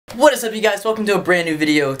What is up, you guys? Welcome to a brand new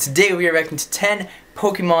video. Today we are reacting to 10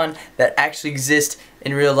 Pokemon that actually exist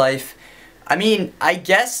in real life. I mean, I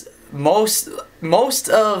guess most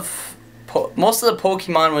of the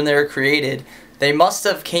Pokemon, when they were created, they must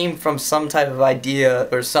have came from some type of idea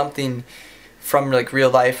or something from like real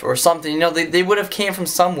life or something. You know, they would have came from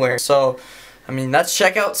somewhere. So, I mean, let's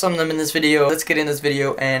check out some of them in this video. Let's get in this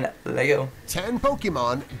video and let's go. 10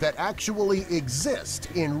 Pokemon that actually exist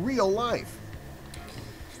in real life.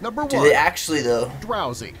 Number 1. Do they actually though?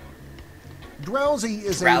 Drowsy. Drowsy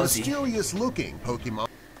is a mysterious looking Pokemon.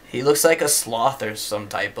 He looks like a sloth or some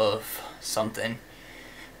type of something.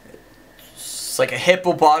 It's like a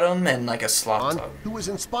hippopotamus and like a sloth. Who is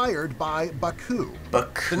inspired by Baku.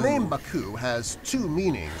 Baku. The name Baku has two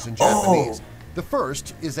meanings in Japanese. The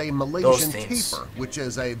first is a Malaysian tapir, which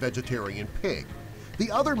is a vegetarian pig. The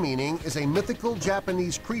other meaning is a mythical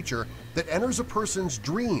Japanese creature that enters a person's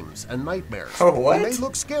dreams and nightmares. Oh, what? He may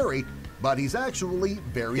look scary, but he's actually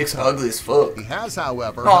very He's ugly as fuck. He has,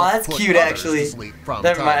 however, oh, that's cute actually.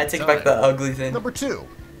 Never mind, I take back the ugly thing. Number 2.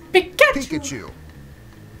 Pikachu.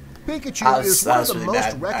 Pikachu is one of the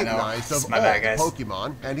most recognized of all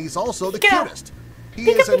Pokemon, and he's also the cutest. He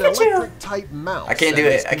is an electric-type mouse. I can't do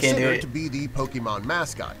it. I can't do it. To be the Pokemon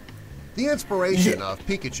mascot. The inspiration of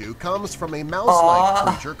Pikachu comes from a mouse-like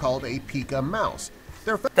creature called a Pika mouse.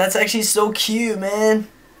 That's actually so cute, man.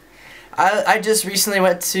 I just recently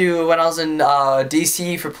went to, when I was in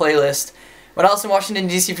DC for playlist, when I was in Washington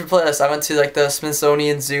DC for playlist, I went to like the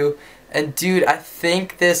Smithsonian Zoo, and dude, I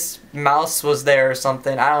think this mouse was there or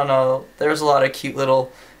something. I don't know. There was a lot of cute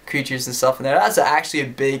little creatures and stuff in there. That's actually a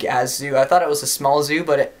big ass zoo. I thought it was a small zoo,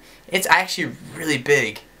 but it's actually really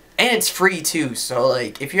big. And it's free too, so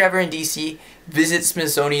like if you're ever in DC, visit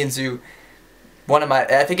Smithsonian Zoo.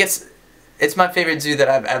 I think it's my favorite zoo that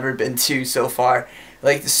I've ever been to so far.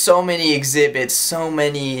 Like so many exhibits, so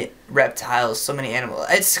many reptiles, so many animals.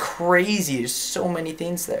 It's crazy. There's so many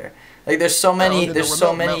things there. Like there's so many. There's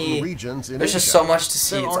so many. There's just so much to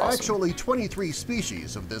see. There are awesome. Actually 23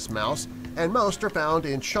 species of this mouse, and most are found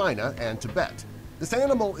in China and Tibet. This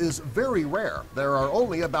animal is very rare. There are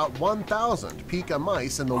only about 1,000 Pika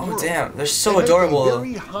mice in the world. Oh damn, they're so adorable. They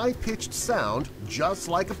make a very high-pitched sound, just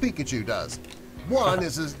like a Pikachu does. One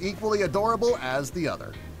is as equally adorable as the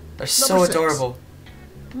other. They're so adorable.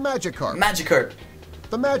 Magikarp. Magikarp.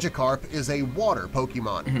 The Magikarp is a water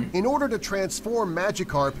Pokemon. In order to transform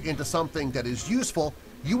Magikarp into something that is useful,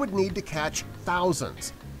 you would need to catch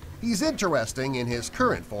thousands. He's interesting in his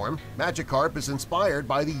current form. Magikarp is inspired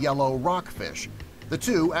by the yellow rockfish. The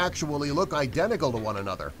two actually look identical to one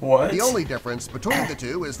another. What? The only difference between the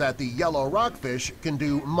two is that the yellow rockfish can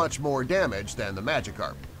do much more damage than the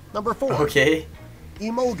Magikarp. Number 4. Okay.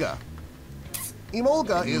 Emolga.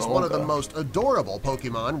 Emolga is one of the most adorable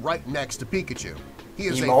Pokemon right next to Pikachu. He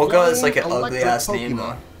is Emolga is like an ugly-ass name.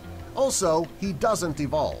 Also, he doesn't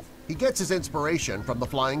evolve. He gets his inspiration from the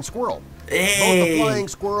flying squirrel. Hey, both the flying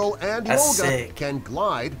squirrel and Emolga can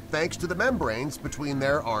glide thanks to the membranes between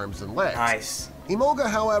their arms and legs. Nice. Emolga,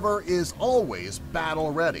 however, is always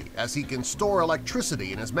battle-ready, as he can store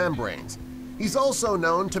electricity in his membranes. He's also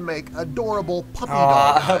known to make adorable puppy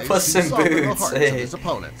dog eyes to soften the hearts of his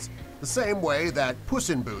opponents, the same way that Puss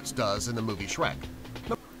in Boots does in the movie Shrek.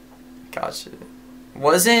 Gotcha.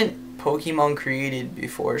 Wasn't Pokemon created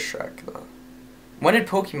before Shrek, though? When did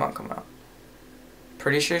Pokemon come out?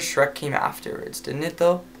 Pretty sure Shrek came afterwards, didn't it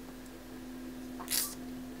though?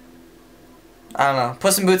 I don't know.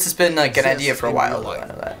 Puss in Boots has been like an idea for a while though, I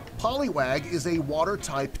know that. Poliwag is a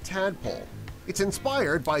water-type tadpole. It's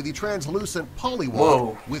inspired by the translucent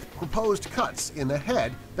Poliwag with proposed cuts in the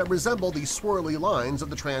head that resemble the swirly lines of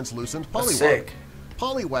the translucent Poliwag. Sick.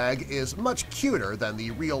 Poliwag is much cuter than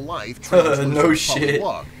the real-life translucent no shit.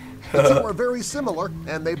 Poliwag. The two are very similar,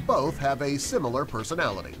 and they both have a similar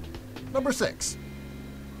personality. Number 6.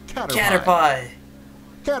 Caterpie.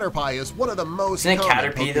 Caterpie is one of the most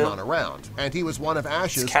common Pokemon around, and he was one of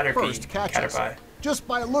Ash's first catches. Just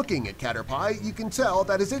by looking at Caterpie, you can tell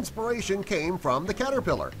that his inspiration came from the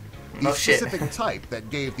caterpillar. The specific type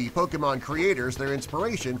that gave the Pokemon creators their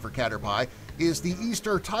inspiration for Caterpie is the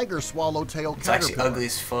Easter tiger swallowtail caterpillar. It's actually ugly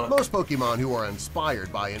as fuck. Most Pokemon who are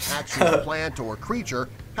inspired by an actual plant or creature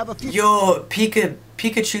have a few... Yo,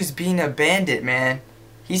 Pikachu's being a bandit, man.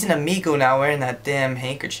 He's an amigo now wearing that damn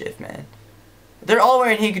handkerchief, man. They're all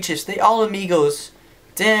wearing handkerchiefs. They all amigos.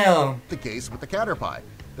 Damn. The case with the Caterpie.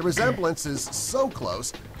 The resemblance is so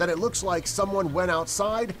close that it looks like someone went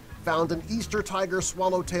outside, found an Easter tiger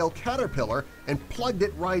swallowtail caterpillar, and plugged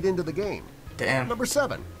it right into the game. Damn. Number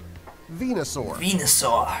 7. Venusaur.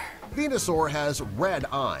 Venusaur. Venusaur has red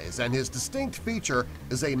eyes, and his distinct feature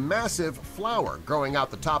is a massive flower growing out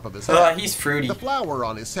the top of his head. He's fruity. The flower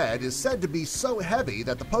on his head is said to be so heavy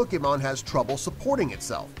that the Pokemon has trouble supporting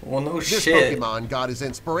itself. Well, no This shit. Pokemon got his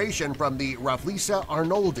inspiration from the Rafflesia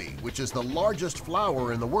arnoldi, which is the largest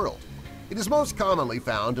flower in the world. It is most commonly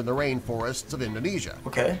found in the rainforests of Indonesia.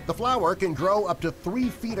 Okay. The flower can grow up to 3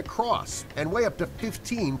 feet across and weigh up to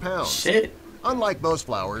 15 pounds. Shit. Unlike most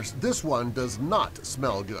flowers, this one does not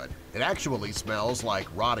smell good. It actually smells like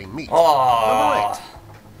rotting meat. Aww. Number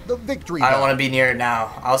 8. The Victory Bell. I don't want to be near it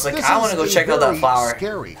now. I was like, I want to go check out that flower. This is a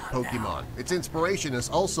very scary Pokemon. Its inspiration is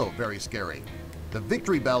also very scary. The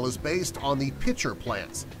Victory Bell is based on the pitcher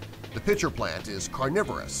plants. The pitcher plant is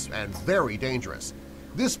carnivorous and very dangerous.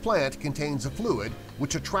 This plant contains a fluid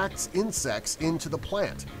which attracts insects into the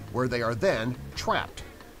plant, where they are then trapped.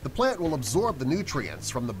 The plant will absorb the nutrients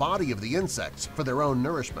from the body of the insects for their own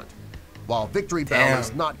nourishment. While Victory Bell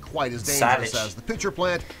is not quite as dangerous as the pitcher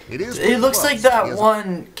plant, it looks like that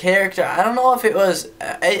one character. I don't know if it was.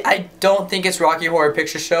 I don't think it's Rocky Horror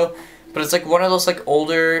Picture Show, but it's like one of those like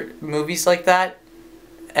older movies like that,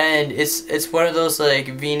 and it's one of those like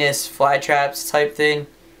Venus flytraps type thing.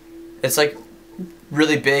 It's like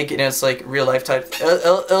really big and it's like real life type.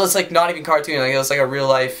 It was like not even cartoon. Like it was like a real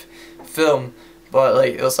life film. But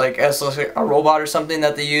like it was like a robot or something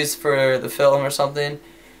that they used for the film or something.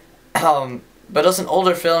 But it was an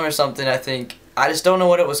older film or something, I think. I just don't know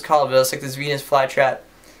what it was called, but it was like this Venus flytrap.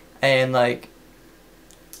 And like,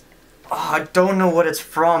 I don't know what it's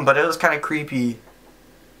from, but it was kind of creepy.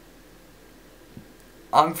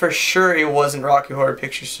 I'm for sure it wasn't Rocky Horror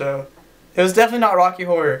Picture Show. It was definitely not Rocky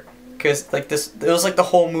Horror, because like this, it was like the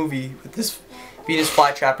whole movie with this Venus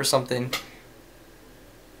flytrap or something.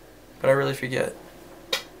 But I really forget.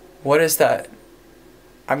 What is that?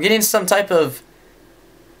 I'm getting some type of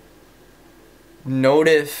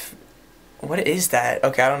notif. What is that?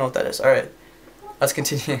 Okay, I don't know what that is. Alright, let's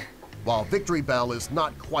continue. While Victory Bell is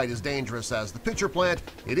not quite as dangerous as the pitcher plant,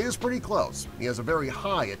 it is pretty close. He has a very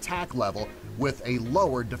high attack level with a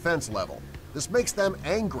lower defense level. This makes them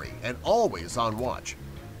angry and always on watch.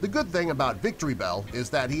 The good thing about Victory Bell is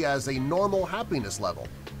that he has a normal happiness level.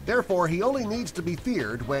 Therefore, he only needs to be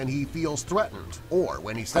feared when he feels threatened or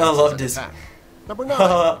when he senses an attack. Number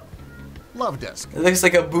 9. Luvdisc. It looks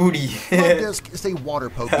like a booty. Luvdisc is a water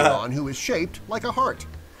Pokemon who is shaped like a heart.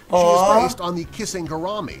 She is based on the kissing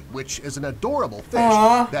gourami, which is an adorable fish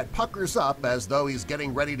that puckers up as though he's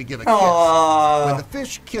getting ready to give a kiss. When the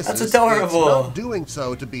fish kisses, it's not doing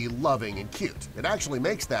so to be loving and cute. It actually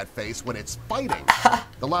makes that face when it's fighting.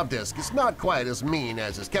 The Luvdisc is not quite as mean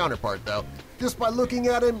as his counterpart, though. Just by looking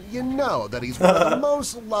at him, you know that he's one of the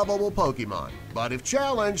most lovable Pokemon. But if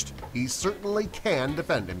challenged, he certainly can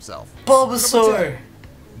defend himself. Bulbasaur!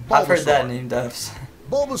 I've heard that name, Devs.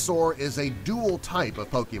 Bulbasaur is a dual type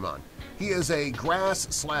of Pokemon. He is a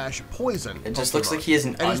grass/poison It just Pokemon, looks like he has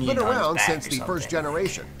an onion and he's been around since the something. first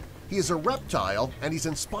generation. He is a reptile, and he's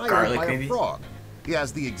inspired by a frog. He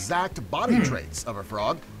has the exact body traits of a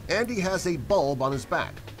frog, and he has a bulb on his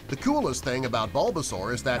back. The coolest thing about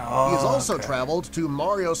Bulbasaur is that he has also traveled to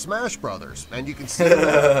Mario Smash Brothers, and you can see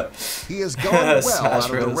that he has gone well out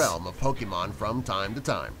of the realm of Pokemon from time to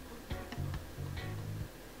time.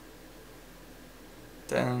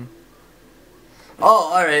 Damn.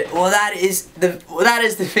 Oh, alright. Well, that is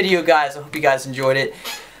the video, guys. I hope you guys enjoyed it.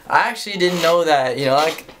 I actually didn't know that, you know,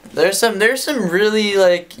 like there's some really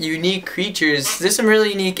like unique creatures. There's some really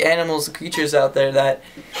unique animals and creatures out there that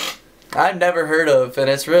I've never heard of, and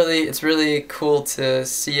it's really cool to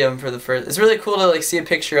see them for the first. It's really cool to like see a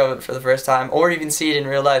picture of it for the first time, or even see it in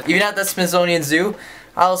real life. Even at the Smithsonian Zoo,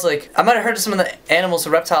 I was like, I might have heard of some of the animals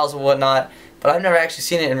and reptiles and whatnot, but I've never actually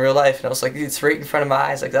seen it in real life, and I was like, dude, it's right in front of my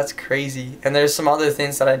eyes. Like, that's crazy. And there's some other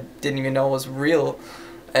things that I didn't even know was real,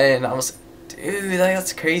 and I was, dude,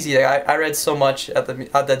 that's crazy. Like, I read so much at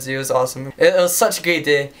that zoo. It was awesome. It was such a great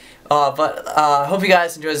day. But I hope you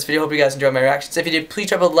guys enjoyed this video. Hope you guys enjoyed my reactions. If you did, please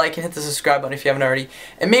drop a like and hit the subscribe button if you haven't already.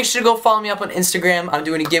 And make sure to go follow me up on Instagram. I'm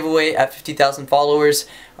doing a giveaway at 50,000 followers.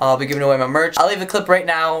 I'll be giving away my merch. I'll leave a clip right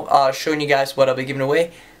now showing you guys what I'll be giving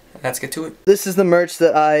away. Let's get to it. This is the merch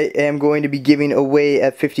that I am going to be giving away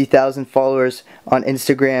at 50,000 followers on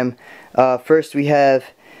Instagram. First we have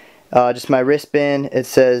just my wristband. It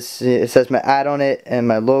says my ad on it and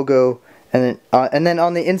my logo. And then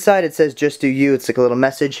on the inside it says "Just Do You." It's like a little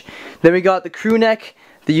message. Then we got the crew neck,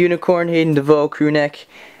 the unicorn Hayden DeVeaux crew neck,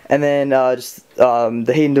 and then just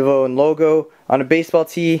the Hayden DeVeaux logo on a baseball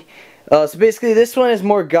tee. So basically, this one is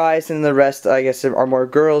more guys, and the rest, I guess, are more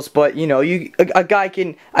girls. But you know, I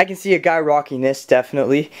can see a guy rocking this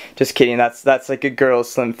definitely. Just kidding. That's like a girl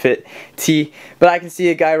slim fit tee. But I can see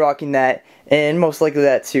a guy rocking that, and most likely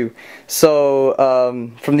that too. So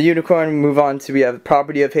from the unicorn, we move on to we have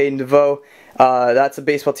Property of Hayden DeVeaux. That's a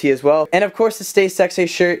baseball tee as well. And of course, the Stay Sexy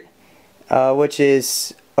shirt, which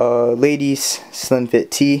is ladies slim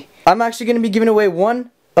fit tee. I'm actually going to be giving away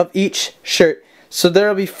one of each shirt. So there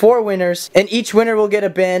will be 4 winners, and each winner will get a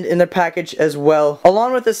band in their package as well,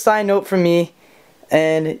 along with a signed note from me.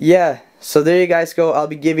 And yeah, so there you guys go. I'll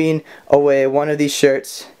be giving away one of these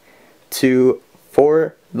shirts to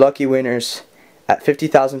 4 lucky winners at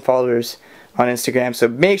 50,000 followers on Instagram. So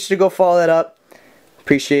make sure to go follow that up.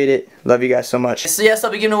 Appreciate it. Love you guys so much. So yes,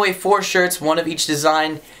 I'll be giving away 4 shirts, one of each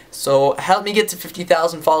design. So help me get to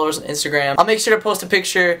 50,000 followers on Instagram. I'll make sure to post a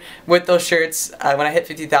picture with those shirts when I hit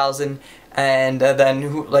 50,000. And then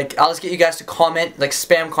I'll just get you guys to comment, like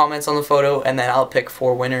spam comments on the photo, and then I'll pick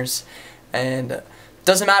 4 winners. And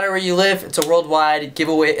doesn't matter where you live, it's a worldwide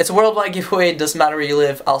giveaway. It's a worldwide giveaway. It doesn't matter where you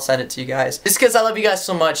live, I'll send it to you guys. Just because I love you guys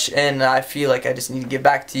so much, and I feel like I just need to give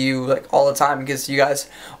back to you like all the time because you guys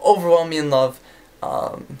overwhelm me in love.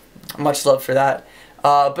 Much love for that.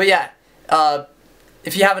 But yeah,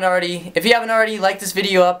 if you haven't already, like this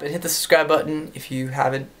video up and hit the subscribe button. If you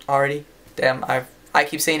haven't already, damn, I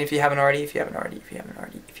keep saying if you haven't already.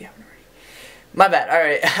 My bad.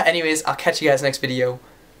 Alright, anyways, I'll catch you guys next video.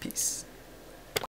 Peace.